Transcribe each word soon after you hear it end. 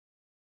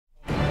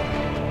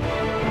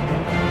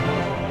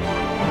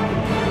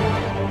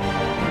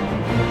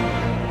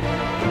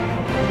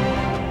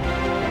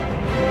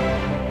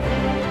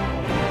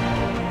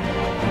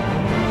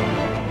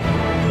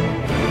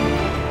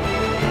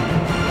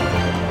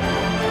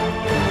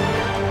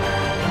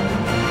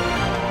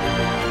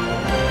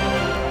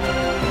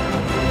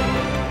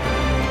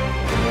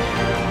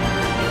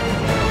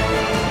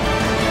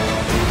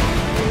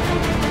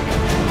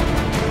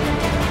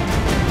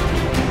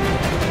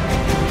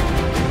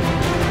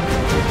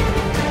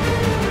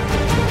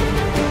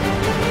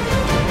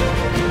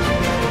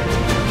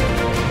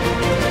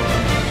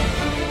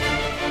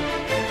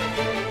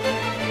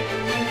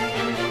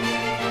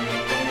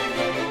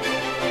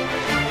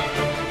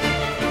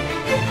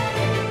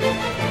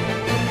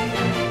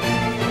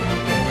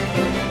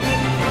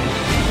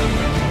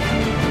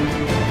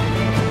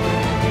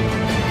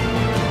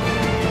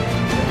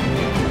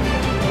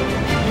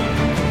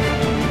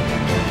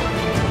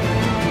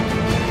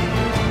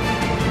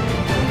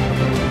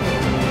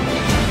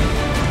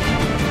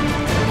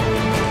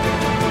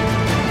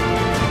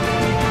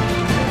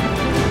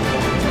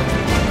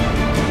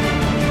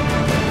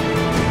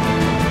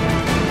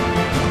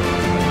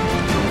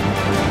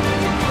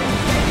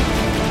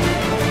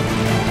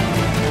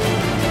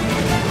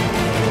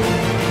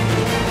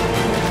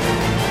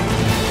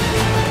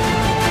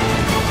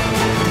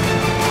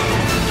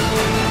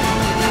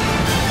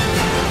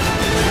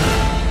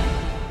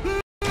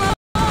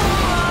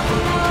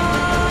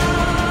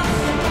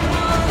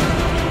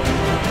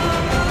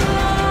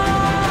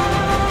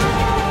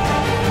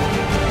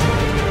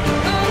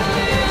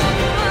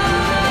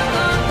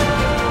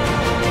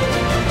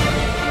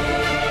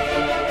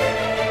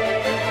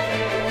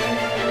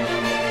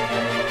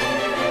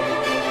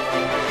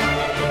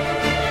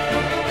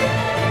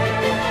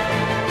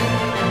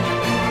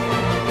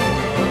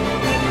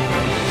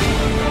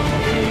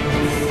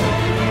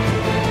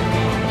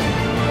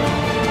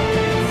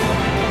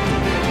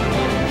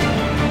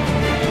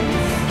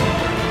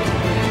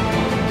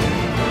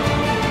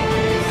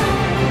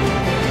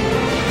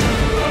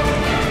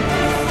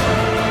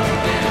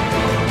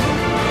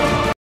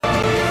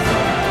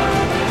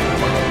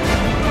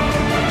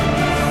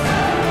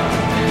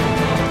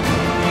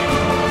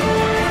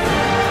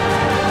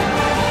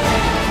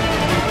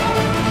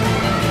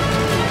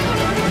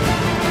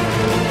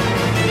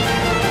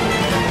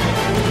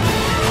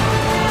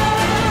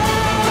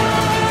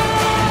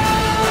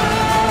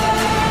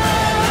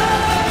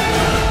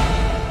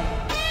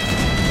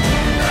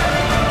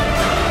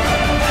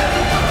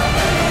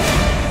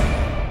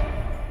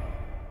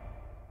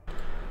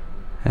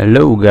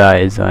Hello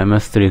guys, I'm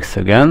Asterix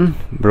again,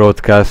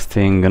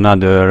 broadcasting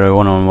another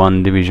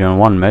one-on-one Division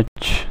 1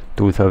 match,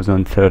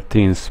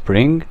 2013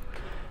 spring.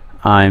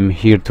 I'm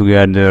here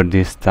together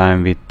this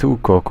time with two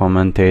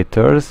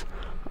co-commentators,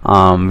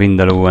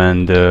 Vindaloo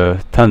and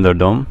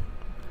Thunderdome.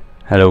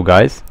 Hello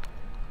guys.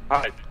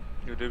 Hi,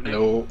 good evening.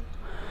 Hello.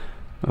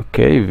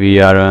 Okay,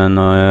 we are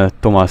on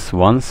Thomas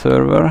 1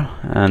 server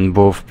and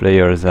both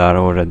players are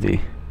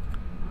already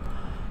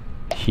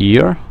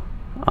here.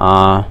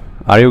 Are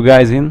you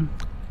guys in?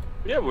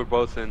 Yeah, we're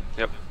both in,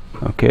 yep.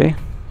 Okay.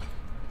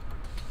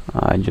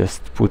 I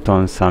just put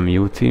on some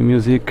UT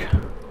music.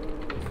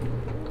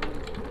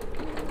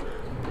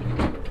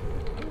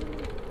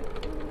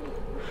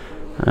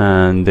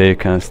 And they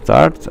can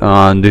start.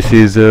 This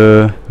is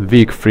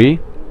week 3,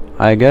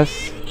 I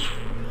guess.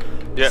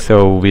 Yeah.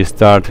 So we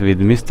start with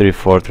Mystery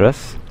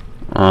Fortress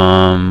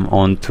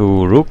on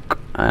to Rook,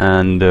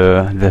 and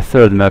the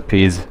third map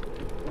is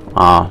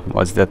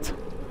what's that?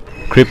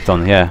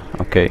 Krypton, yeah,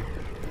 okay.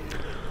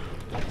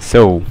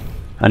 So,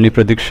 any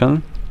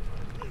prediction?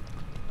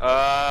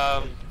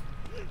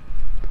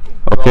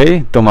 Okay,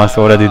 well, Thomas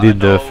already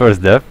did the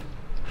first death.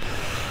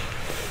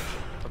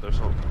 Oh, there's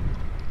one.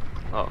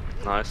 Oh,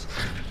 nice.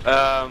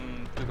 To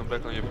come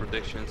back on your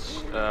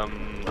predictions,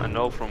 I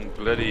know from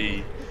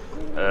Gladi,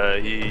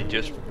 he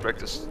just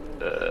practiced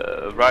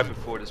right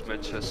before this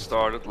match has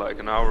started, like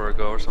an hour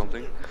ago or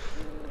something.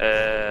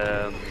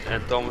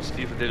 And Thomas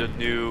even didn't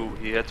knew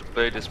he had to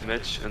play this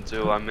match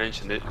until I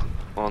mentioned it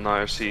on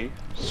IRC.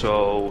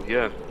 So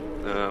yeah.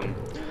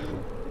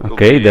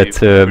 Okay,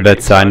 that's a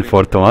bad sign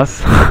for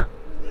Thomas.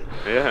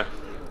 Yeah.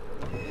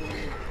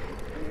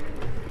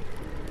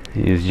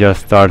 He's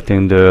just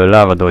starting the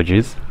lava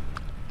dodges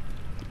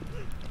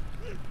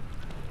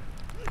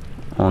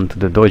onto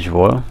the dodge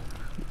wall,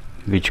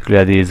 which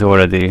Gladi is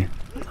already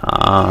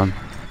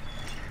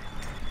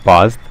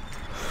passed.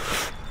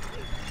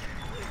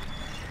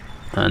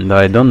 And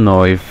I don't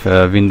know if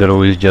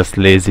Vindaloo is just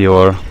lazy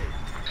or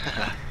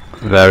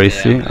where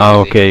is he? Ah,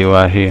 okay, you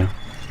are here.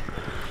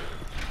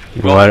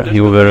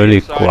 You were really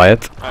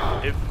quiet.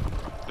 If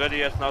Gladi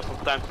has now some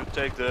time to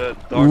take the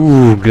dark.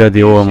 Ooh,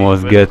 Gladi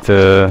almost get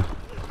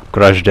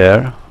crushed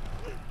there.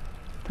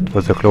 It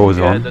was a close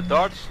one. The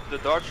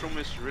darts room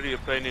is really a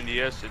pain in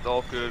the ass. It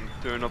all could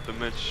turn up the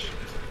match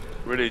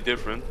really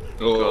different.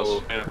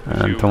 Oh. Because,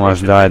 And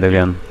Thomas died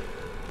again.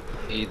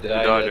 He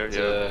died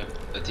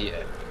at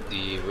yeah.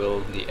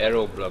 the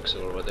arrow blocks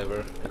or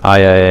whatever. Ah,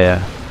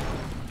 yeah.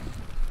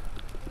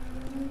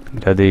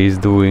 Gladi is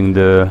doing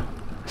the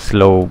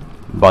slow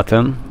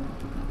button.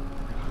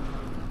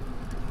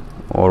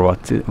 Or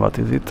what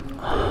is it?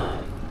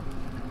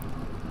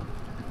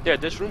 Yeah,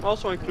 this room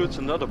also includes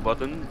another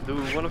button. Do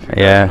one of you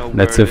Yeah, guys know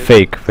that's where a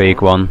it is?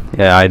 fake one.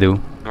 Yeah, I do.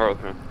 Oh,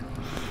 okay.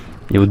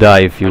 You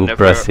die if you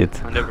press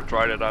it. I never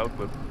tried it out,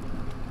 but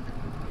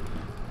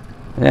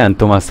Yeah, and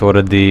Thomas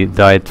already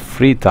died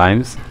 3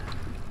 times.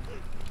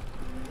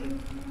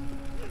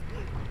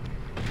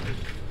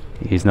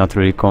 He's not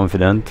really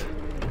confident.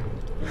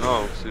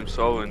 no, seems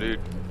so indeed.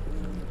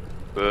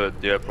 But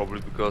yeah,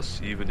 probably because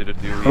he even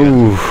didn't knew.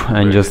 Ooh,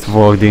 and just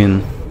walked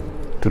in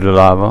to the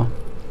lava.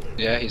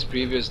 Yeah, his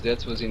previous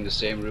death was in the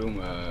same room.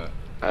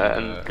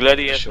 And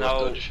Gladi has short now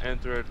dodge.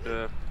 entered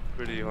a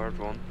pretty hard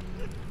one.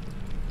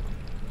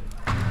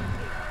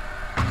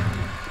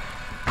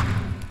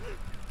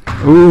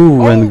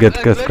 Ooh, and get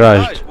Gladi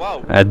crushed died,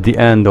 wow. at the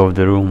end of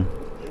the room.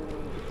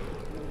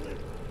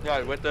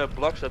 Yeah, with the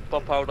blocks that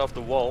pop out of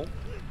the wall.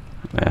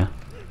 Yeah.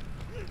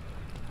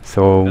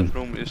 So That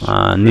room is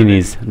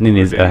Nini's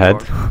really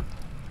ahead. hard.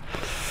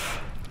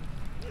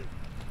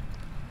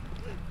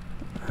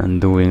 And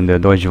doing the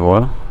dodge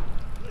wall.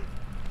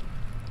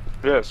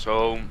 Yeah,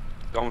 so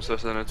Thomas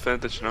has an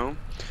advantage now.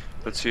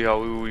 Let's see how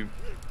we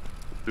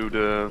do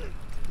the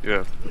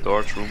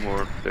darts room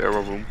or the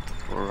arrow room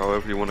or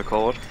however you want to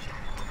call it.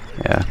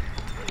 Yeah.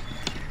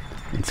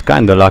 It's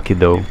kinda lucky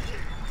though.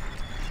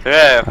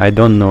 Yeah. I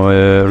don't know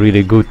a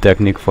really good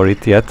technique for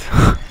it yet.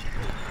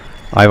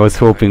 I was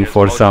hoping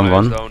for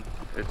someone.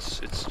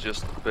 It's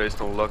just based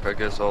on luck, I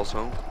guess.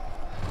 Also,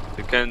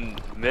 you can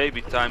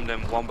maybe time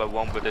them one by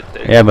one, but it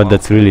takes. Yeah, but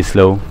that's really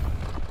slow.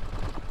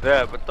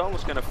 Yeah, but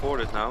Thomas can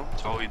afford it now,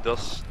 so he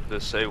does the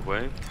safe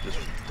way, just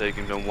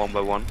taking them one by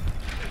one.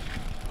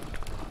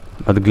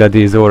 But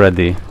Gladi is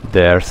already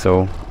there,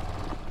 so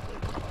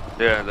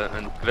Yeah,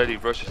 and Gladi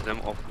rushes them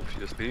off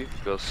obviously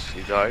because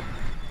he died.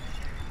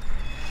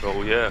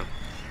 So yeah,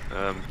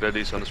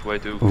 Gladi's on his way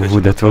to.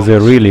 ooh, that was a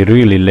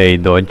really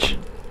late dodge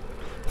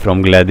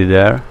from Gladi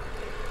there.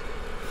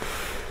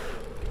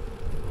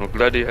 Well,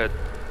 Gladi had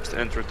just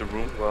entered the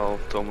room while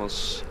Thomas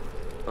is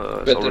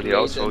Better already late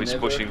out, so than he's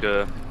never.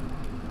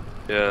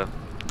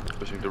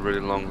 pushing the really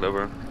long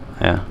lever,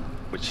 Yeah.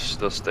 which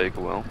does take a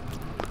while.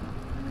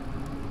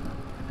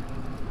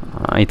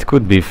 It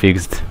could be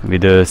fixed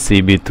with a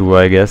CB2,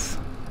 I guess.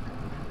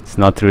 It's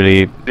not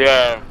really.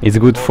 Yeah. It's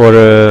good or for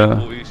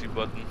simple, easy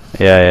button.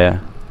 yeah.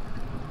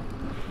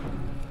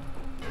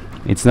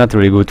 It's not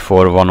really good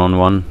for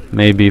one-on-one.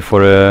 Maybe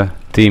for a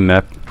team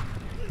map,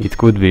 it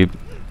could be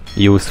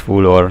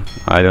useful, or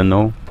I don't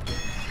know.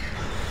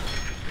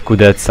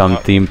 Could add some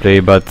team play,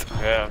 but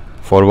Yeah.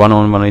 for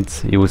one-on-one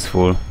it's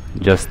useful.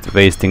 Just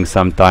wasting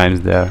some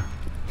times there.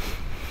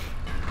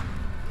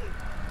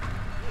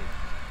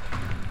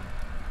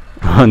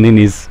 Nin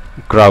is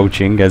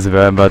crouching as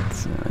well, but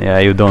yeah,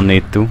 you don't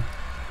need to.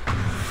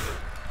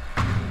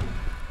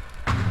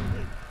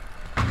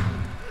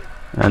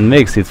 And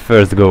makes it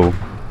first go.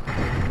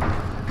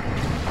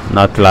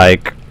 Not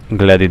like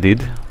Gladi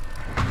did.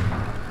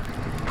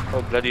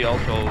 Oh, Gladi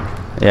also.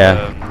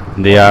 Yeah,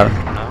 they are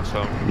now,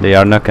 so. they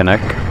are neck and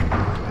neck.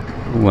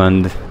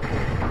 And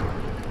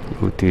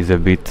it is a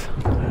bit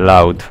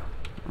loud.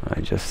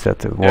 I just set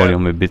the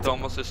volume a bit.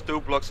 Thomas is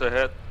 2 blocks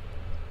ahead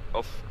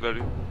of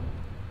Gladi.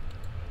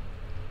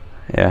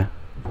 Yeah.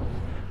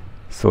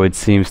 So it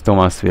seems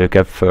Thomas will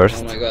cap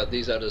first. Oh my god,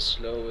 these are the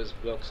slowest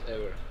blocks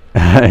ever.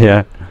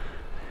 Yeah.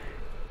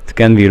 It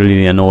can be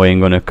really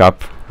annoying on a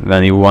cup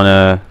when you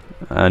wanna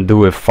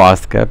do a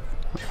fast cap,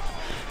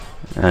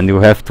 and you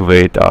have to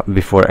wait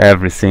before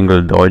every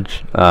single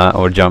dodge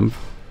or jump.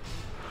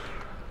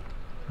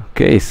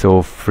 Okay,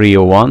 so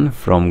 3:01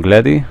 from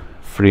Gladi,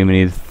 3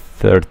 minutes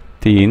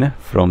 13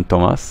 from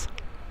Thomas,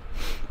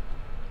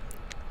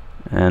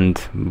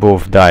 and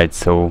both died,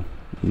 so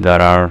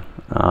there are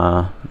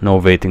no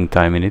waiting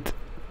time in it.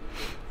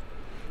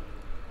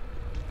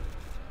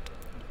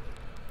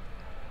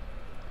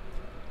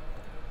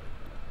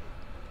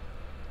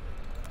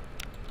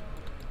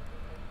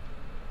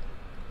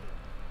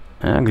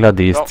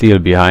 Gladi is Well, still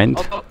behind.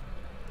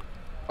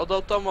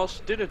 Although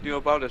Thomas didn't know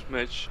about this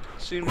match,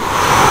 seems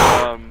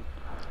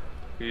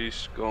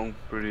he's going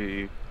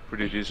pretty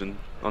decent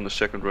on the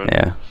second run.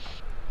 Yeah.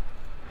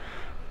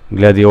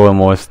 Gladi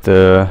almost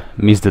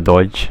missed the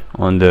dodge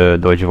on the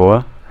dodge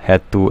wall.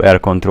 Had to air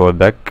control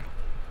back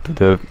to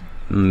the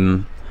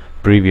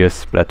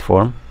previous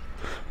platform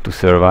to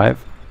survive.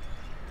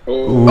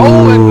 Oh,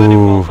 Oh, and Gladi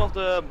falls off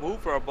the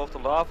mover above the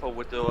lava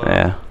with the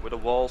Yeah. with the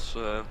walls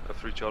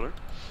after each other.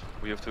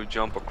 We have to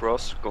jump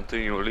across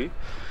continually.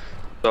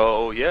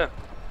 So yeah.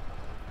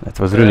 That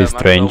was really I don't know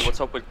strange.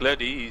 what's up with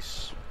Gladi?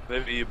 He's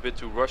maybe a bit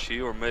too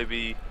rushy, or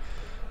maybe a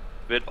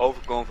bit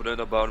overconfident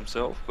about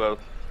himself. But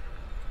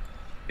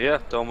yeah,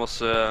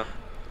 Thomas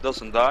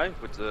doesn't die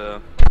with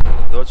the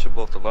dodge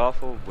above the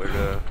lava where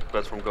the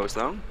platform goes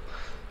down.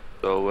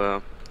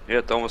 So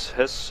yeah, Thomas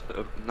has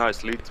a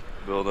nice lead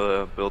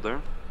build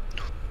there.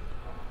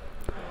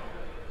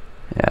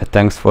 Yeah,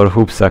 thanks for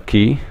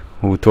Hoopsaki,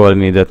 who told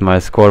me that my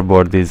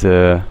scoreboard is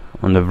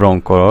on the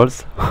wrong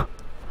colors.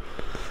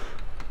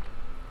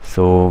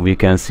 So we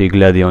can see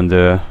Gladi on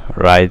the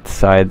right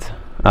side,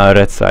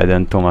 red side,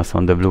 and Thomas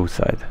on the blue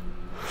side.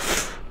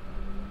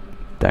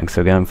 Thanks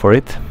again for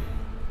it.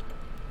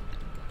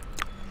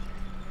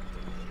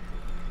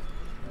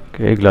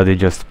 Okay, Gladi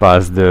just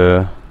passed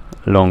the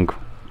long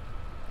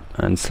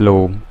and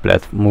slow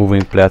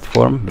moving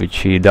platform, which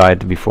he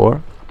died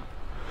before.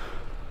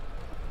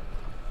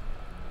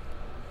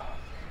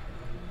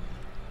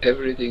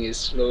 everything is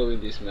slow in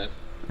this map.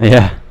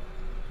 Yeah.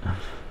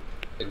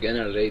 Again,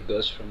 a late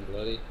dodge from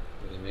Gladi,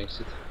 but he makes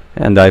it.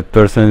 And I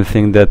personally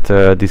think that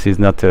this is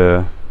not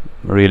a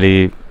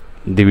really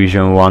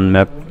Division 1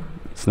 map.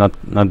 It's not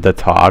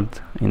that hard,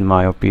 in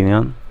my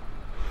opinion.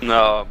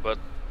 No, but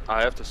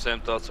I have the same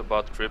thoughts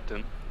about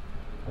Krypton.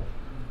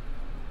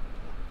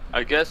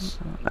 I guess.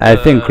 I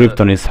think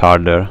Krypton is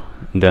harder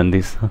than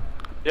this.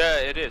 Yeah,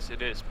 it is,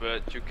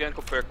 but you can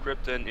compare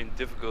Krypton in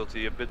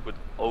difficulty a bit with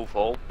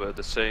Oval, but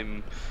the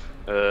same,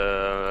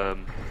 yeah,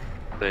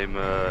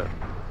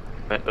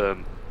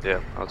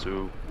 how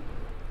to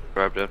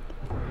describe that?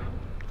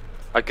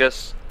 I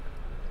guess,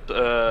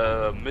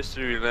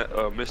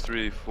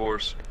 Mystery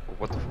Force,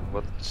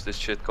 what is this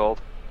shit called?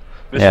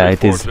 Yeah,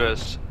 it is.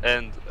 Fortress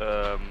and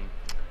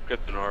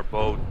Krypton are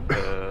both,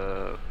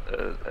 or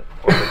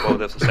they both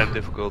have the same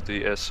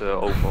difficulty as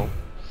Oval.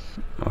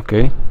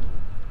 Okay.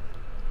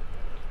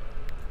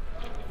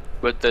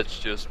 But that's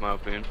just my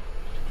opinion.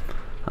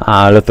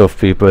 A lot of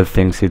people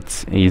thinks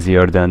it's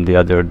easier than the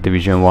other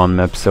Division 1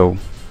 map, so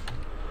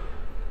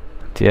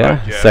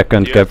yeah,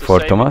 second you cap have the for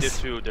same in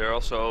Thomas. Div 2. There are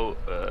also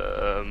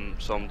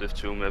some Div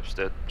 2 maps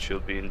that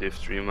should be in Div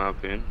 3 in my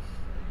opinion.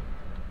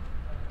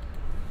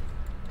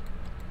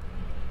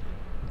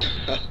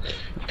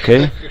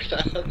 Okay,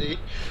 Gladi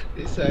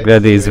decides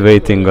Gladi to is go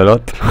waiting for a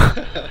lot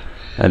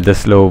at the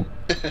slow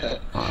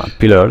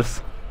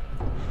pillars.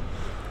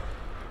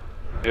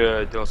 Yeah,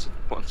 he doesn't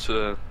want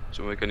to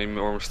make any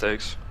more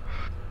mistakes.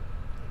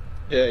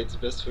 Yeah, it's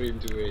best for him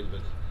to wait,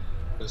 but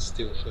it's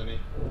still funny.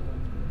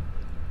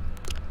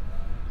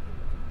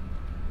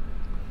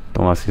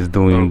 Thomas is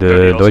doing Gladi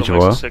the also dodge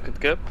makes wall. a second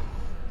cap.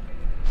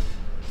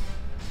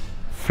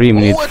 3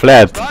 minutes Oh, it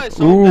flat. was nice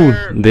on Ooh,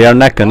 there. they are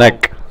neck and Oh.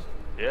 neck.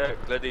 Yeah,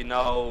 Gladi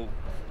now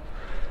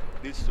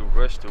needs to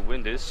rush to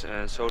win this,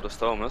 and so does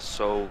Thomas.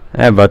 So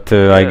Yeah, but I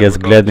Yeah, guess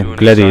we're going to an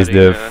Gladi is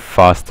the exciting,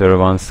 faster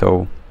one,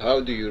 so How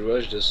do you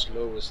rush the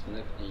slowest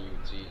map in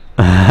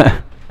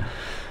UT?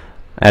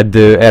 at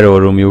the arrow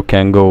room you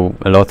can go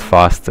a lot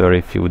faster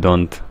if you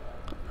don't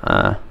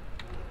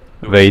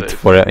do wait safe.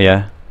 for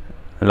yeah,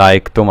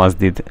 like Thomas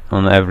did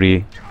on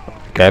every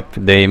cap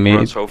they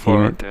made. So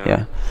far,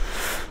 yeah.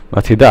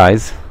 But he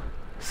dies,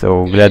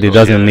 so glad he If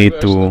doesn't you need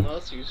rush to. the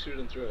nuts, you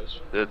shouldn't rush.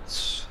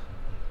 That's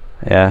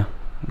Yeah,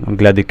 I'm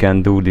glad he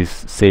can do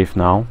this safe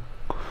now.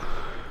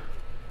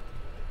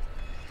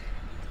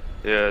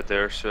 yeah.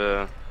 There's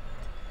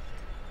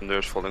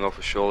falling off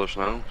his shoulders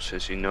now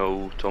since he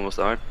know Thomas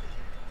died.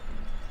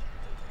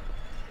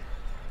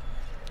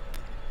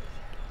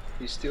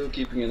 He's still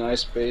keeping a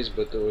nice pace,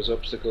 but those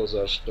obstacles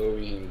are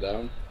slowing him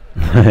down.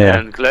 Yeah.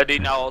 And Gladi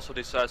now also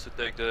decides to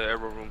take the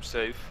aero room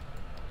safe.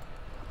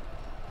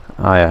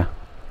 Ah yeah.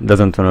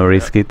 Doesn't want to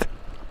risk it.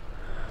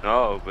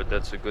 No, but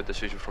that's a good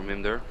decision from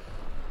him there.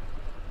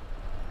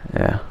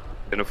 Yeah.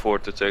 Can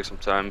afford to take some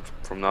time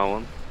from now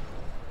on.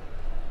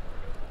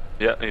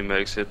 Yeah, he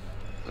makes it.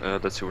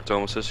 Let's see where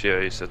Thomas is.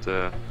 Yeah, he's at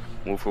the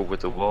mover with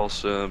the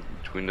walls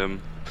between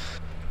them.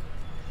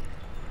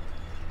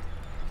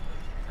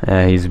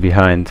 Yeah, he's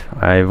behind.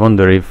 I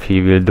wonder if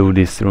he will do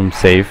this room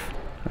safe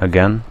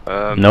again.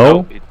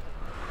 No?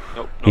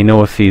 He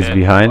knows he's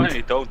behind.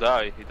 He don't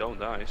die. He don't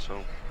die.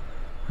 So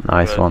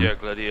Nice one. yeah,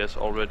 Gladi has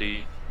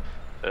already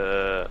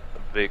a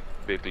big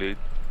lead.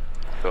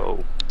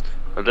 So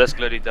unless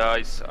Gladi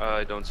dies,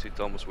 I don't see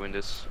Thomas win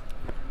this.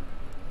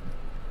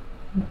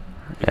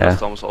 Because Yeah.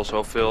 Thomas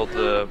also failed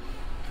the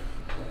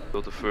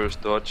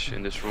first dodge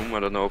in this room. I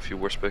don't know if you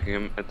were expecting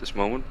him at this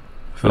moment.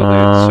 Failed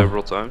it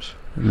several times.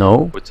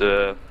 No. With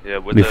the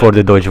with Before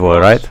the dodge wall,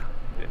 right?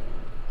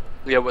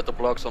 Yeah, with the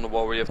blocks on the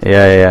wall where you have to.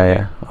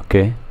 Yeah.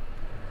 Okay.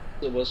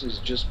 Thomas is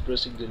just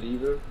pressing the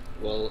lever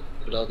while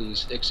Gladi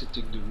is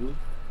exiting the room.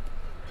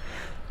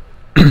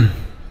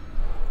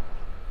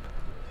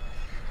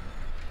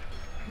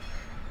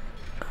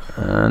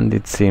 And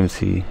it seems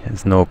he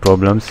has no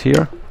problems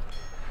here.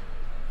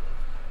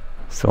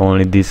 So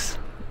only this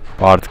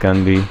part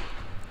can be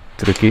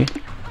tricky.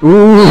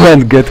 Ooh,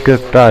 and get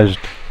crushed.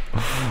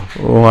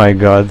 Oh my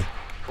god.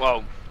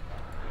 Wow.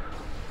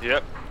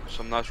 Yep,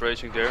 some nice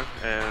racing there,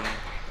 and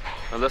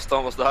unless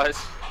Thomas dies,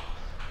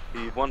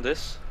 he won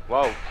this.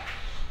 Wow.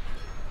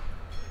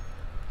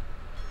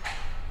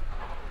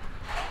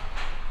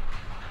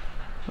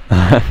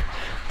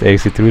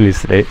 Takes it really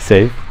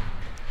safe.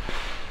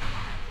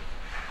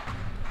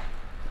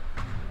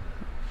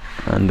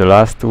 And the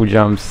last two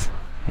jumps,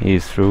 he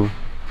is through.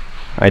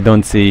 I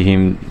don't see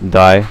him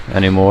die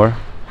anymore.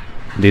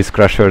 These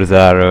crushers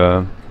are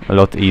a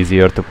lot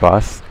easier to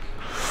pass,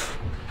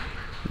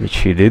 which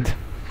he did.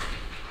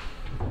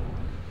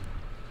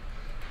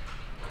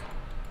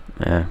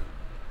 Yeah.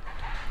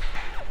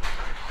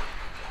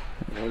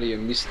 Only a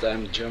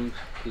mistimed jump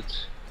could.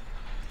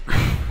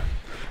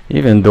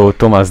 Even though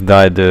Thomas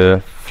died a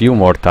few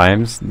more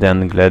times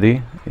than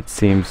Gladi, it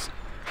seems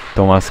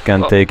Thomas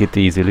can take it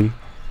easily.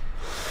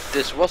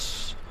 This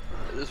was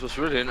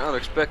really an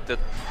unexpected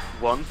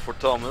one for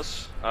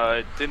Thomas.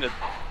 I didn't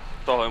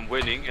saw him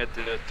winning at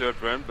the third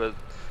run, but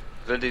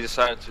then he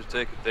decided to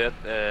take it that,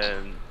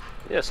 and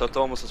yeah, so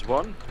Thomas has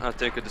won. I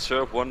think a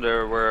deserved one. They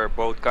were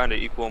both kind of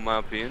equal in my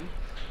opinion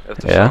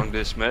after seeing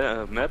this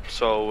map.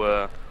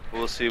 So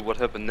we'll see what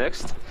happened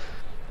next.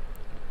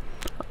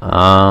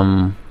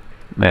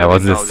 Yeah,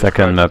 what's the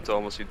second map?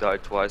 Thomas, he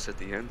died twice at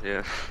the end.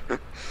 Yeah.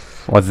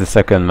 What's the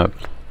second map?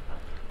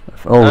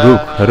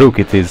 Oh, Rook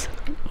it is.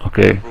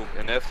 Okay. Rook,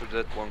 and after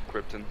that one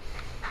Krypton.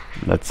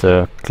 That's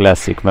a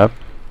classic map.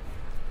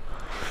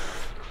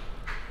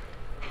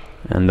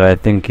 And I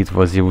think it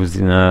was used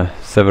in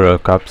several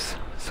cups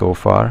so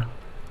far.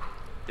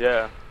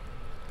 Yeah,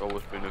 it's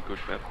always been a good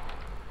map.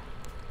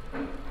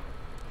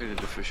 In the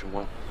Division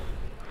 1.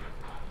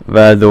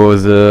 Well,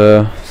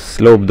 those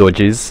slope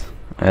dodges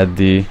at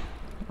the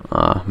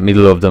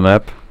middle of the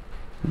map,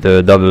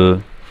 the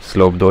double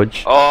slope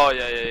dodge. Oh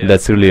yeah.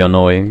 That's really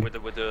annoying.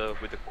 With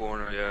the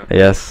corner, yeah.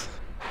 Yes.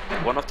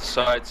 One of the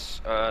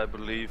sides, I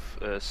believe,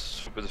 as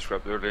Super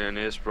described earlier in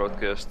his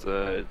broadcast,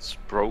 it's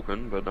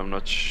broken, but I'm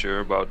not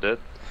sure about that.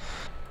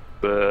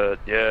 But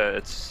yeah,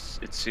 it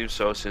seems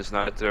so since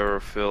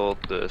Nightmare filled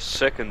the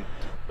second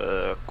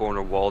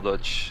corner wall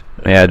dodge.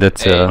 Yeah,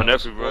 that's on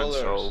every run.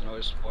 So no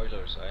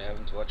spoilers. I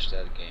haven't watched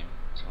that game,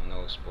 so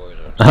no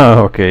spoilers.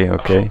 Oh,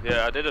 okay.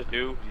 Yeah, I didn't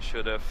know. You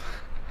should have.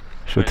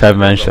 Should have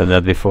mentioned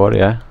that before,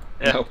 yeah.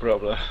 No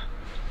problem.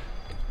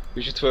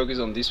 We should focus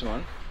on this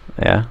one.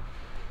 Yeah.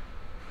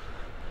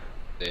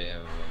 They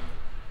have.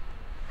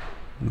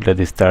 Glad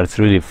it starts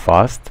really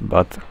fast,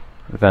 but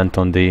went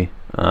on the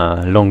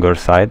longer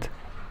side.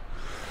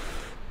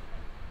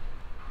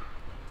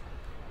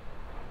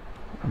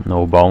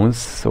 No bounce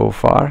so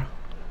far.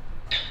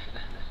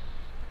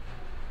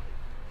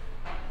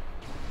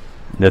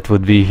 That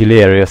would be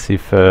hilarious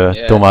if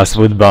Thomas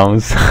would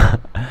bounce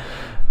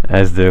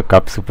as the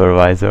cup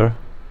supervisor.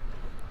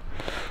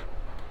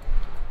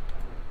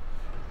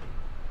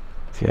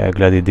 So yeah,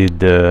 glad he did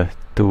the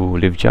 2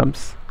 lift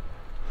jumps.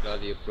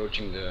 Gladi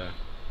approaching the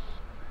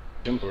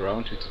jump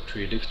around with the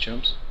 3 lift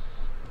jumps.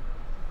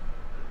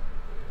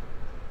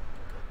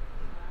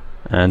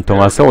 And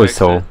Thomas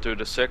also. To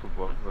the second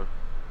one, but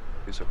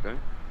he's okay.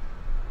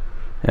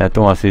 Yeah,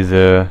 Thomas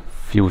is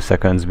few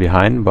seconds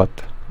behind, but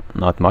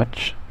not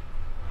much.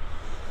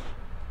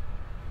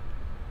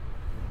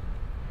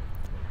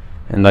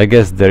 And I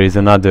guess there is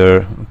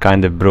another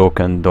kind of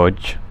broken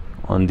dodge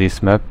on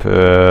this map.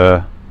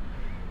 I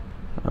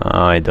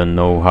don't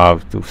know how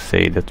to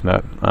say that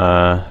map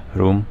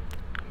room,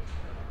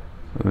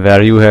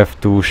 where you have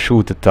to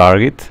shoot a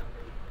target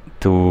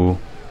to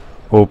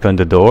open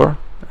the door,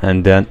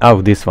 and then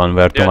this one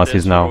where Thomas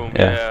is now.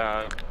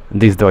 Yeah.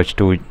 This dodge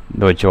to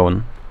dodge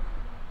on.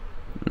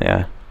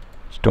 Yeah,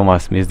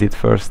 Thomas missed it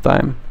first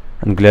time,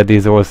 and Gladi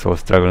is also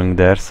struggling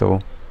there.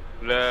 So.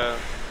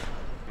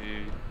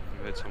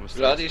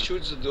 Gladi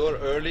shoots the door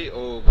early.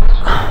 Oh.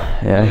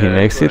 Yeah, he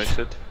makes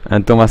it,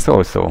 and Thomas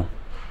also.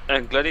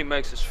 And Gladi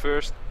makes his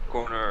first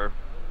corner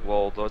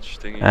wall dodge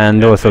thingy.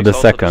 And also the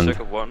second.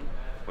 One,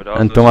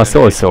 and Thomas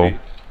also.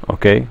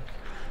 Okay.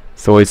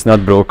 So it's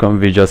not broken,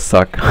 we just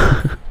suck.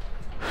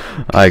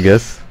 I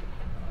guess.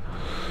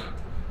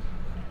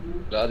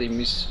 Gladi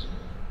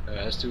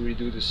has to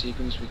redo the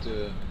sequence with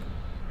the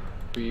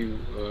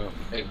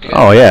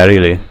oh yeah,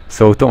 really?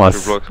 So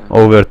Thomas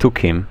overtook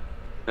him.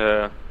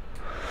 Yeah.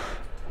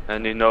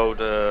 And he know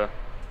the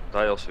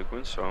dial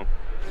sequence, so...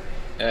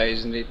 Yeah,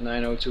 isn't it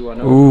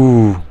 90210?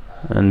 Ooh,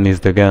 and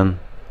missed again.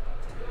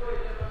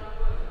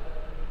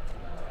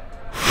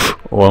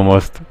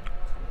 Almost.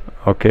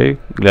 Okay,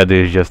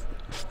 Gladi is just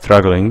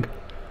struggling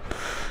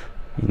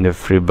in the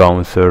free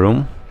bouncer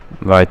room,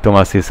 while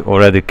Thomas is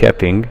already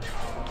capping.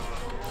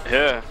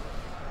 Yeah.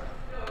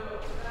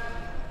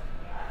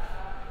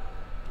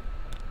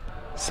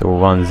 So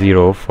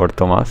 1-0 for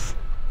Thomas.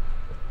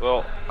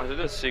 Well, I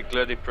didn't see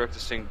Gladi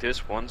practicing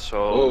this one,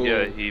 so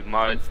yeah, he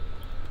might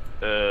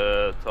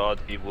thought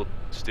he would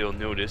still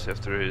know this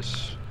after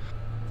his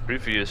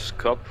previous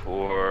cup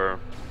or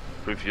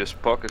previous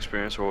puck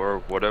experience or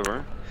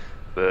whatever.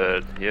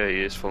 But yeah,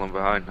 he is falling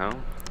behind now.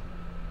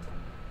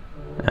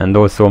 And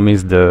also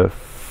missed the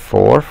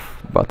 4th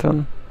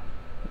button.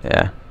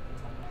 Yeah.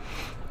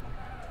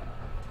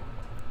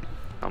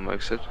 That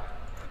makes it.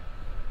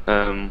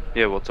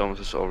 Yeah, well, Thomas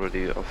is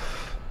already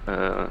off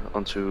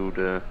onto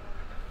the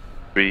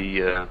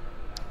 3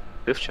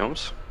 lift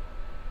jumps,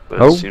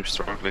 but seems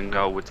struggling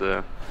now with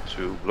the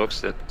 2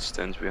 blocks that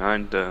stands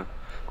behind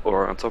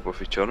or on top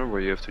of each other,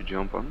 where you have to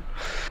jump on.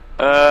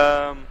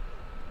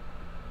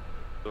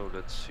 So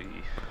let's see.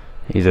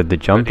 He's at the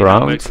jump He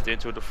round. makes it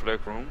into the flag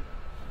room.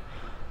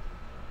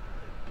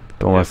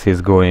 Thomas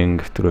is going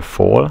to the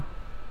fall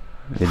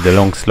with the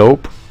long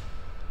slope.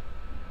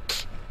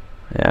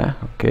 Yeah,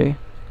 okay.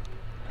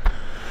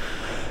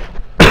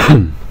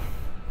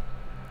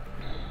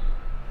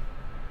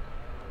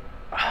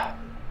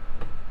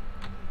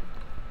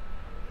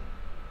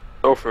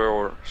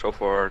 So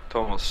far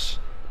Thomas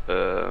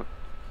he's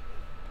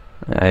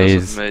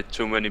hasn't made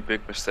too many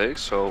big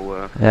mistakes,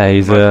 so yeah,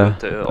 he's a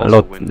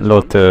lot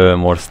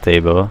more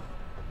stable.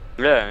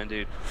 Yeah,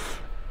 indeed.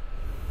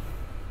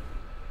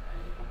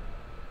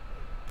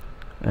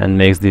 And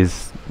makes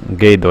this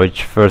gate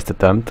dodge first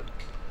attempt.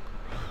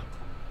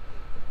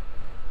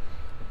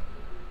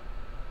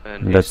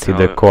 And let's see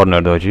the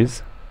corner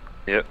dodges.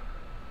 Yep.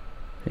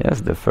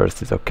 Yes, the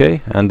first is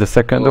okay, and the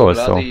second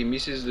also. Gladi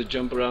misses the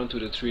jump around to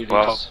the 3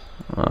 lifts.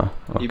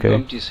 Okay. He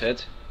bumped his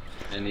head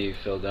and he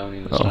fell down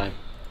in the slime.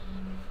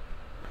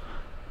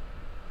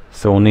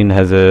 So Nin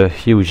has a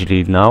huge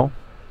lead now.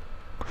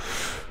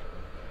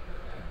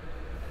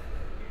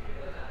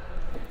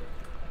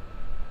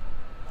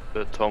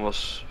 But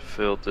Thomas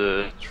failed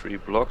the 3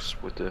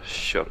 blocks with the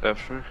shot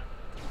after.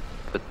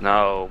 But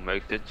now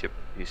make it, yep,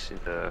 he's in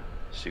the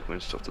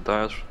sequence of the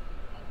dials.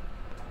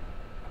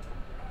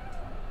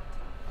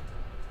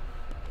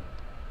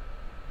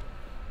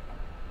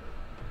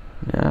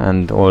 Yeah,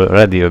 and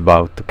already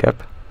about to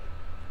cap.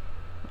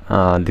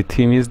 Did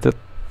he miss the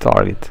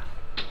target?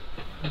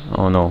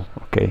 Oh no,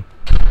 okay.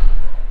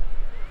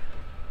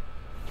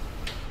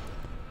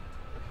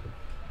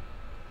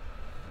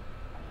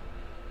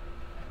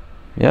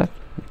 Yeah,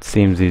 it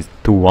seems it's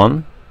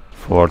 2-1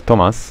 for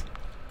Thomas.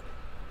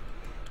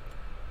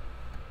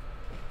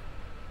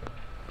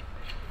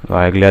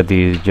 While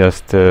Gladi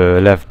just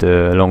left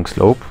the long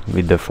slope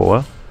with the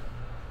fall.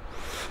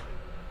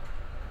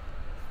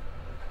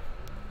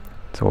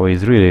 So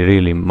he's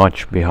really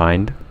much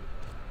behind.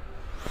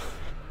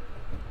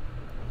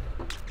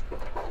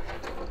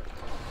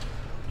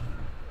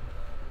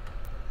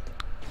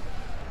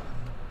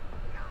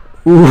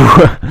 Ooh,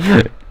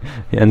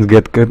 and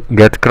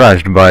get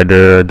crushed by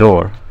the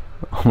door.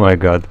 Oh my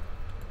god!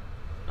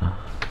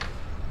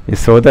 You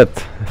saw that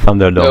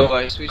Thunderdome? No,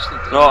 I switched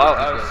it. No,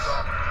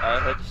 I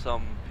had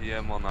some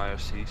PM on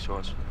IRC, so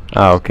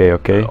I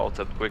okay. I'll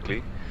tap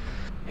quickly.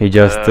 He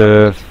just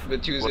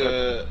but use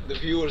the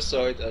viewer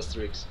side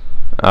asterix.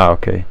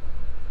 Okay.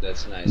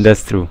 That's nice.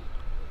 That's true.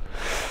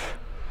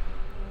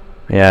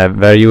 Yeah,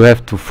 where you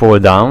have to fall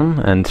down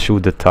and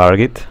shoot the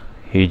target.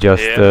 He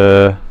just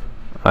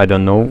I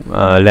don't know,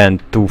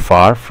 land too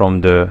far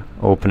from the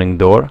opening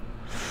door,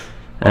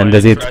 and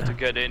does it? Tried to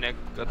get in and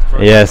got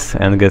crushed. Yes,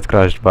 and get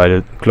crushed by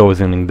the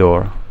closing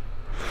door.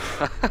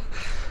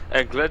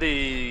 And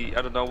Gladi,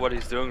 I don't know what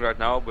he's doing right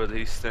now, but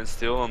he stands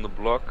still on the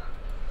block.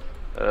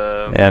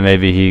 Yeah,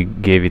 maybe he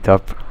gave it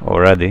up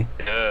already.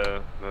 Yeah,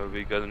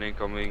 we got an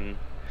incoming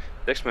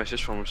text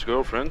message from his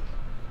girlfriend.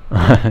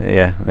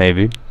 Yeah,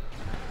 maybe.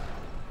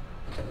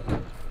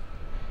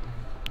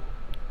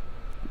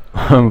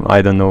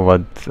 I don't know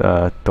what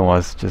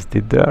Thomas just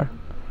did there.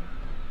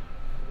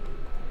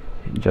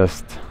 He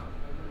just...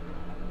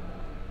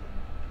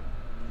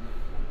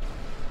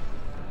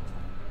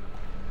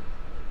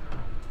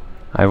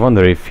 I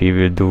wonder if he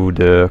will do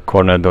the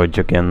corner dodge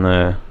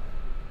again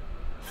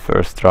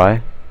first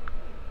try.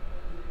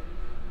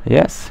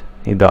 Yes,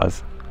 he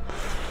does.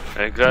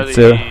 And Gladi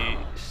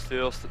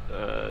still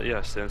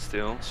stands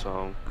still,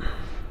 so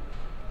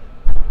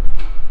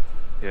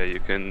yeah, you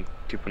can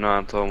keep an eye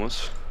on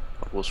Thomas.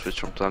 I will switch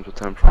from time to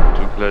time to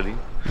Gladi.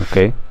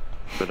 Okay.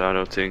 But I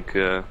don't think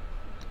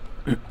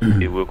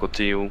he will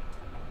continue.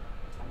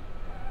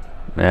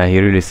 Yeah, he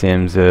really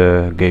seems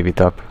gave it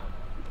up.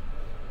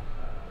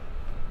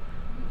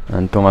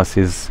 And Thomas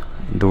is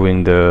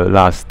doing the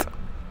last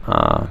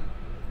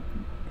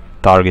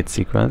target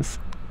sequence.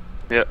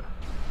 Yeah,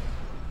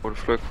 for the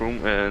flag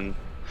room, and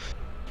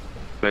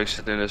makes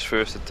it in his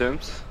first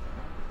attempt.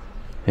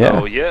 Yeah.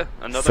 Oh yeah,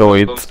 another So one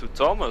it goes to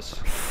Thomas.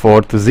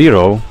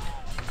 4-0.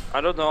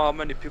 I don't know how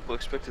many people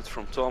expected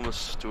from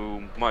Thomas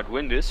to might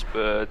win this,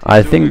 but he's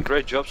I doing think a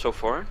great job so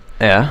far.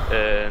 Yeah.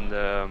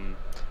 And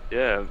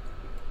yeah,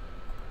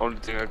 only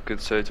thing I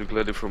could say to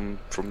Gladi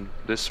from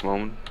this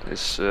moment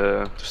is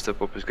to step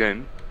up his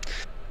game.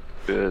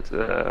 But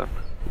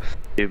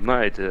he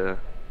might,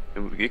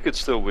 he could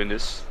still win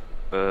this.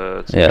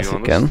 To Yes, be he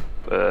honest. can.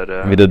 But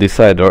With a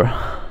decider.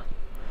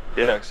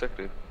 yeah,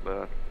 exactly.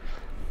 But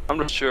I'm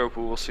not sure if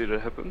we will see that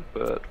happen.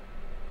 But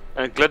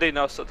and Gladi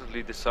now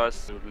suddenly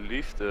decides to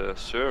leave the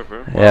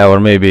server. Yeah,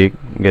 or maybe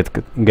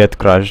get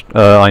crashed.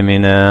 I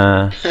mean,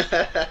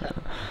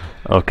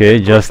 okay,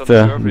 just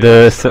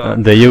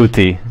the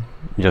UT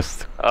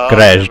just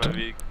crashed.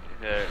 Maybe,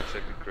 yeah,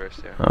 exactly,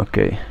 crashed. Yeah.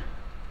 Okay.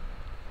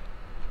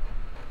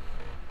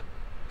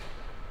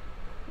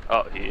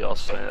 Oh, he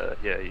also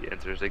yeah, he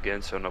enters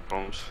again, so no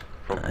problems.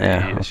 Probably,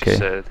 Yeah, as okay. you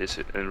said, his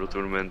Enroll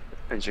tournament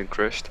engine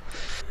crashed.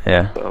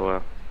 Yeah.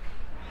 So,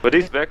 but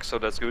he's back, so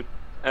that's good.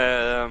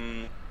 So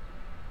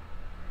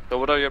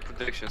what are your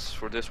predictions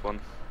for this one?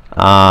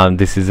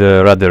 This is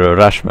a rather a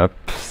rush map,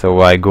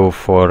 so I go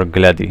for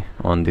Gladi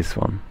on this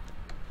one.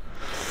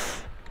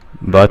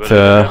 But they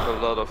have a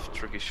lot of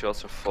tricky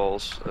shots and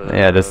falls.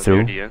 yeah, that's near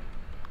true. the end.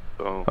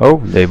 So Oh,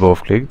 they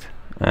both clicked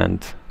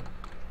and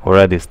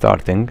already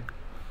starting.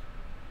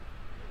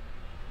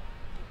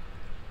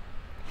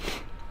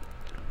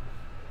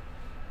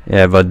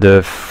 Yeah, but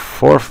the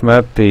fourth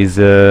map is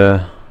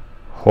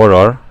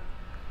horror,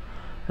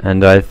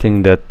 and I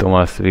think that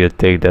Thomas will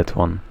take that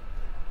one.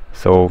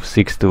 So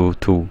 6-2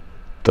 to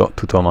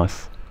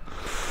Thomas.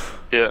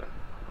 yeah.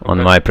 On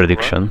Okay, my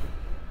prediction.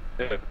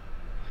 right.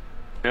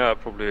 Yeah, I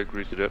probably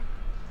agree to that.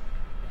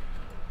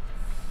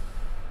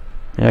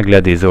 Yeah,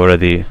 Gladi is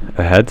already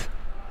ahead.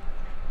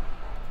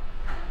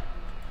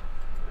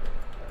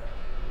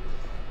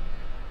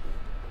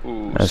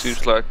 Ooh, Yes.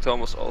 seems like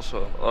Thomas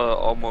also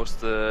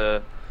almost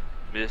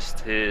missed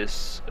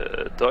his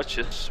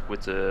dodges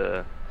with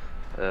the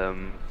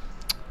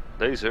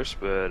lasers,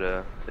 but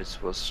it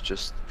was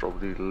just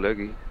probably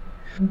laggy.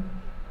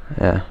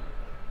 Yeah.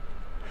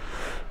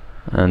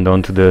 And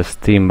on to the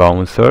steam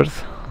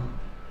bouncers.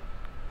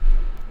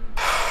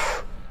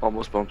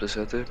 Almost bumped his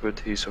head there, but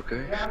he's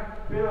okay.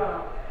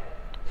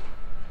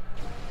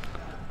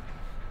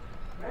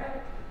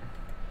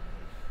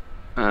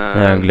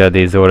 Yeah,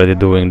 Gladi is already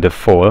doing the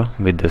fall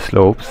with the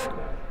slopes.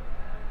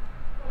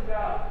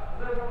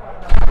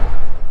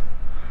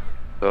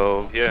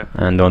 So yeah.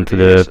 And on to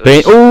he the is,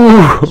 pain.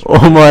 Ooh!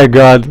 Oh my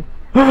god!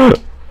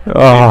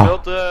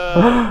 Ah.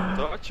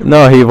 Dodge,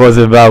 No, he was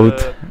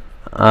about.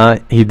 uh,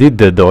 He did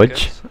the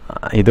dodge. guess.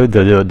 He did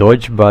the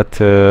dodge, but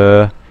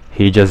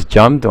he just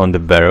jumped on the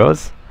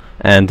barrels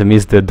and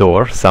missed the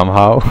door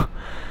somehow,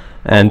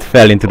 and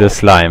fell into the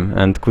slime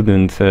and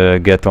couldn't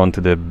get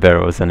onto the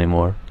barrels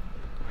anymore.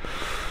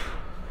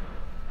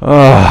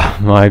 Oh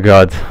my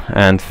god!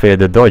 And failed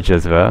the dodge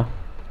as well.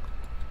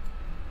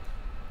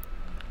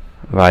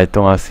 While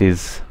Thomas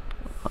is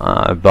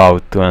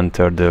about to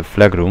enter the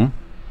flag room.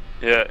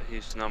 Yeah,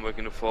 he's now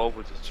making the fall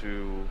with the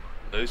two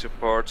laser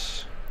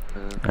parts.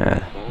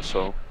 Yeah.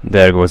 Also.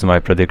 There goes my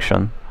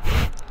prediction.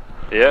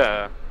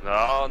 Yeah.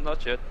 No,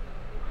 not yet.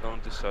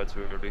 Don't decide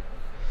too early.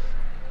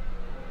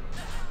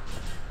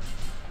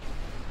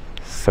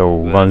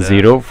 So But,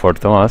 1-0 for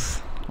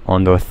Thomas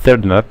on the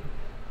third map.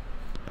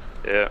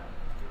 Yeah.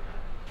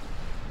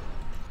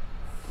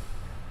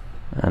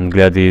 And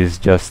Gladi is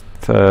just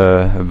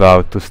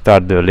about to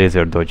start the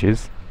laser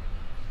dodges.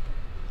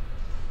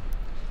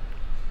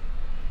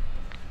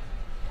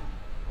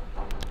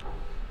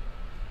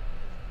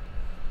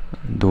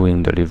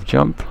 Doing the lift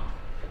jump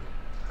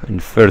in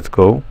first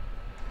go.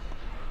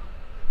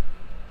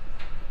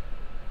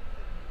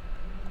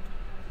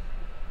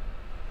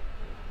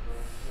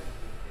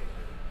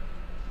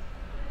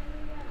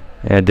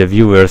 Yeah, the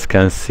viewers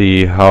can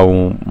see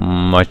how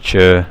much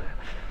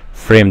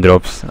frame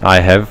drops I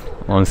have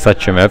on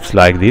such a maps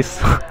like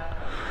this.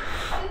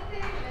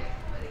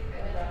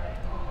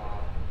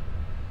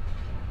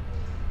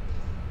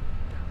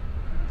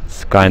 It's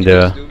He's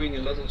kinda, doing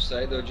a lot of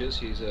side dodges.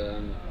 He's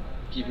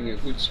keeping a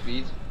good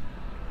speed.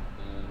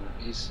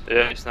 He's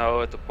Yeah, he's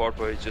now at the part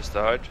where he just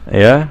died.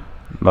 yeah,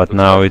 but Looks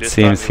now like it this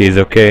time seems he he's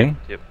will- okay.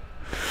 Yep.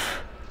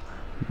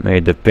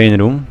 Made the pain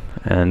room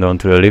and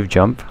onto the lift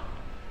jump.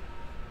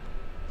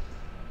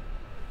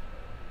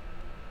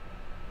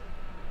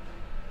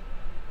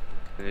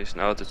 And he's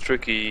now the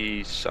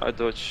tricky side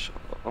dodge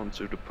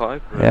onto the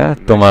pipe. right? Yeah,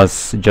 He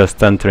Thomas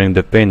just entering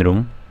the pain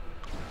room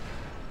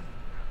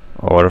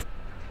or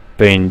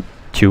pain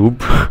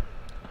tube.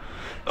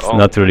 It's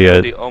not really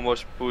a He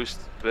almost pushed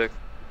back,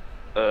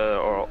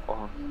 or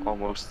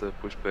almost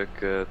pushed back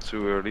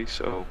too early,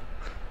 so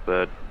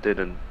but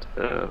didn't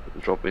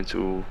drop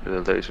into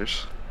the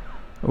lasers.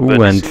 But ooh,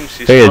 it and seems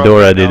he's failed throwing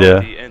already down the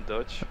the end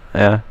dodge.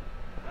 yeah.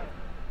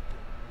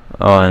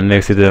 Oh, and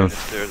makes it a And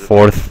it's there, the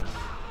fourth,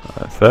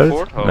 third,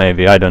 Fourth? Oh.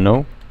 maybe, I don't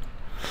know.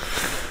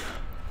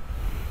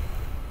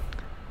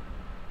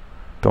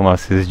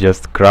 Thomas is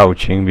just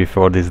crouching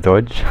before this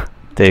dodge.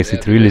 Takes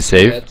it really because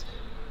safe.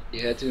 He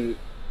had to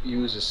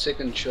use a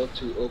second shot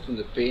to open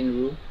the pain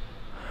room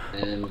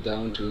and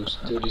down to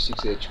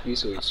 36 HP,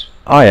 so it's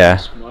Oh yeah,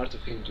 smart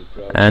of him to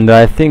crouch. and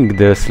I think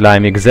the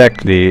slime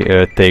exactly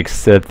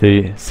takes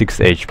 36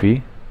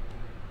 HP,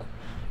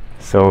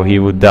 so he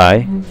would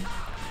die.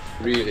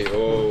 Really,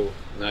 oh,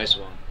 nice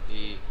one.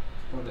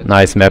 That's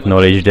Nice map much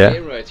knowledge there.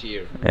 game right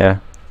here. Yeah.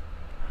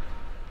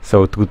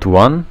 So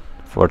 2-1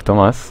 for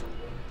Thomas.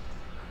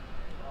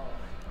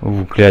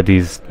 Ooh,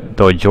 Gladi's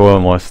dodge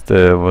almost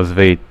was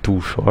way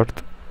too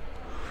short.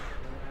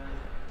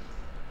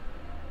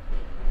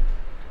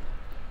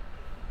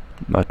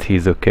 But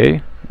he's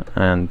okay,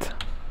 and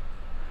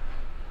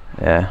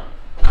yeah,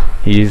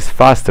 he's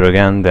faster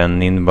again than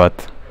Nin,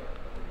 but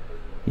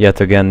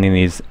yet again Nin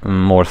is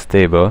more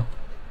stable,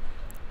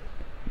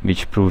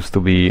 which proves to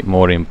be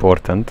more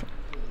important.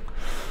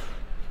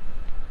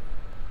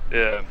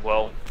 Yeah,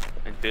 well,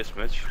 in this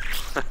match.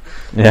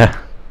 Yeah.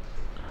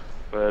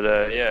 But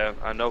yeah,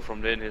 I know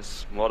from then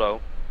his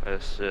motto,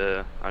 as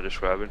I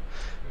describe it,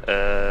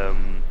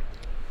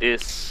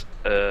 is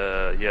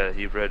yeah,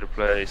 he'd rather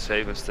play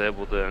safe and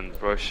stable than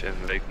rush and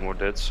make more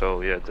dead.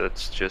 So yeah,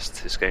 that's just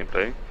his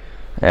gameplay.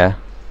 Yeah.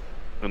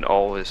 In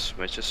all his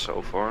matches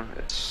so far,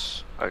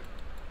 it's I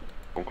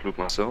conclude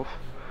myself.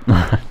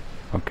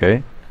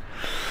 Okay.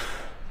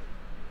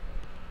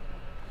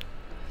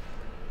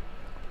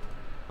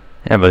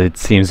 Yeah, but it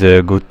seems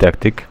a good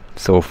tactic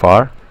so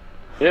far.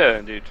 Yeah,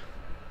 indeed.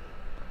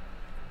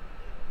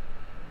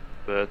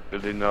 But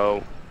really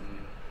now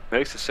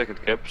makes the second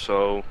cap,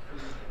 so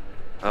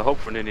I hope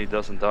for Nini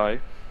doesn't die.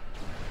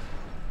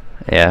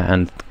 Yeah,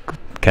 and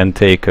can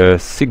take a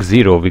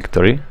 6-0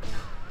 victory.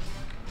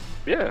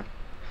 Yeah,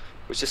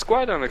 which is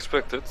quite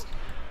unexpected.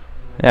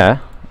 Yeah,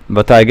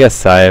 but I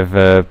guess I have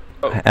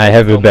Oh, I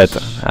have a bet.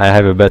 Thomas. I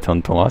have a bet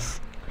on Thomas.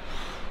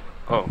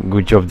 Oh,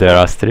 Good job there,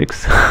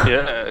 asterix.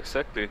 yeah,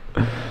 exactly.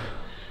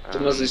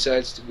 Thomas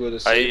decides to go the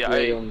safe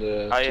way on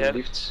the I two had-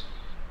 lifts.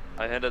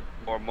 I had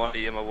more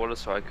money in my wallet,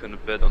 so I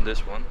couldn't bet on this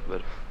one.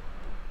 But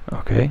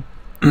Okay.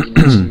 He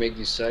needs to make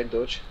this side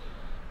dodge.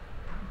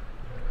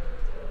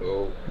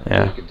 Oh,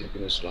 Yeah. take a dip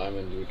in the slime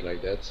and do it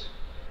like that.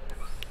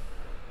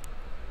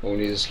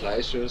 Only the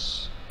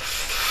slicers.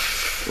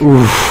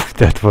 Oof,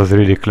 that was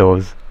really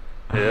close.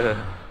 yeah,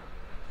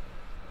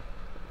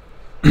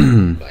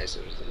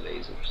 Slicers, the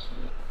lasers.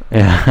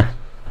 Yeah.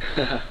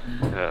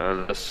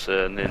 unless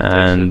Nin takes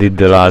And it, did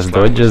the so last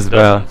slime dodge as doesn't.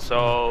 well.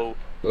 So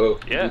Oh,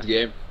 Yeah. good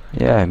game.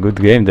 Yeah, good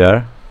game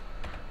there.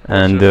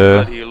 And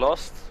so he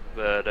lost,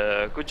 but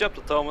good job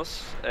to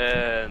Thomas,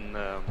 and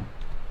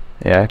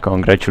yeah,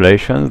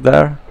 congratulations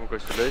there.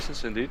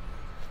 congratulations indeed.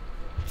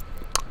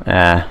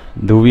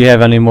 Do we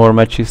have any more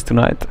matches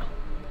tonight?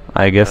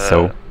 I guess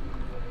so.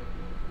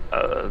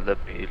 Let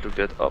me look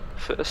that up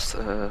first.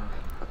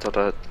 I thought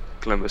that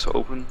clam was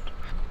open.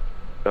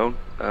 No,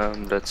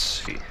 let's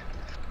see.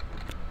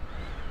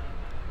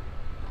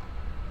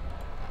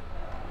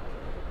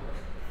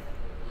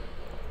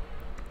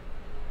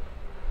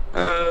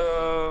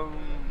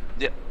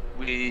 Yeah,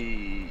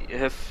 we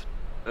have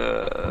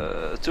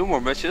two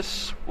more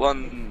matches.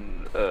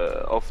 One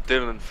of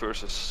Dylan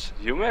versus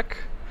Umac.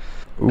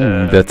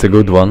 Ooh, that's a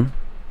good one.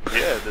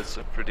 Yeah, that's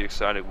a pretty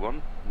exciting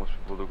one. Most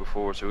people looking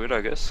forward to it,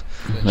 I guess.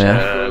 The Yeah.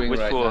 chat going Which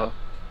right will, now.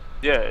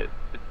 yeah,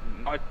 it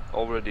might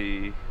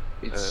already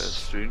It's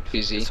streamed.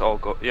 busy. It's all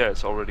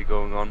it's already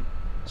going on.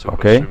 So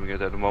Okay. we're streaming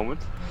it at the moment.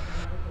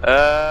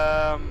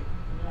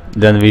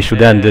 Then we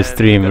should end the And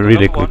stream we got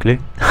really another one. quickly.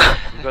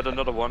 We got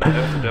another one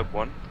after that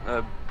one.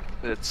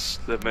 It's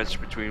the match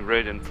between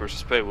Raiden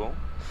versus Paywall.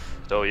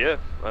 So yeah,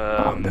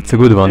 that's a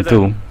good one Dylan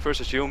too.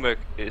 versus Umac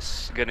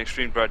is getting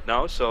streamed right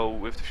now.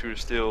 So if the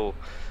viewers still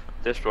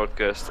this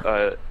broadcast,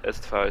 I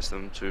advise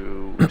them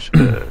to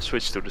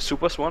switch to the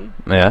Supas one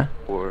Yeah.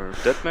 or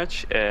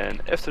deathmatch,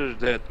 and after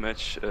the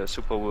deathmatch,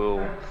 Supa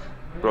will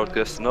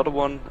broadcast another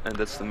one, and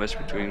that's the match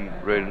between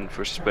Raiden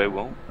versus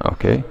Paywall.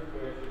 Okay.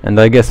 And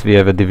I guess we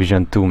have a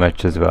Division 2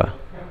 match as well.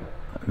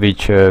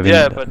 Which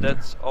Yeah, but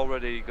that's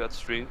already got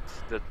streamed.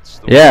 That's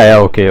the yeah,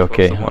 one okay, of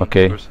okay, the one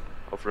okay.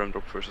 of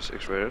Ramdrop versus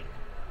X-Rated,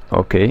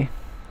 Okay.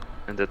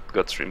 and that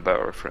got streamed by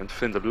our friend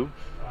Vindaloo.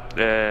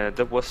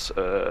 That was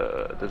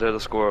the data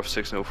score of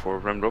 6-0 for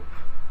Ramdrop.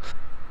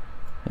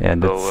 Yeah,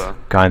 that's So,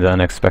 kinda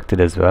unexpected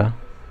as well.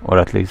 Or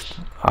at least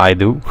I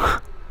do.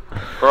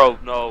 Bro,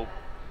 no,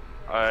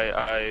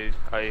 I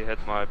had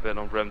my bet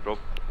on Ramdrop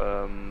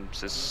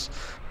since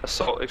I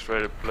saw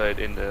X-Rated played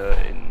in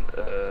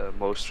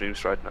most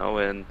streams right now,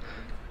 and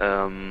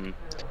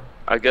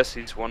I guess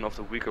he's one of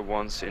the weaker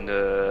ones in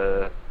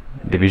the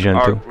Division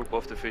our 2. group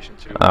of Division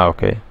 2. Ah,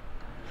 okay.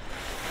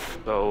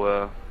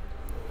 So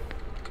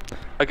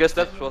I guess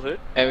that was it.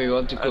 And we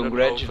want to I don't know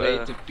if,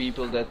 congratulate the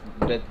people that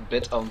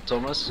bet on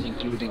Thomas,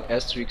 including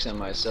Asterix and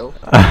myself.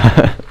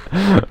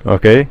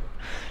 Okay.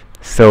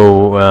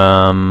 So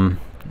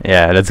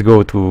yeah, let's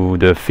go to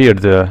the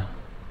third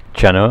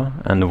channel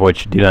and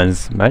watch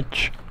Dylan's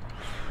match.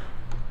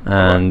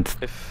 And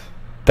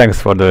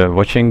thanks for the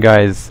watching,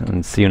 guys,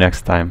 and see you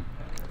next time.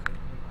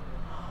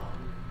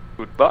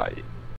 Goodbye.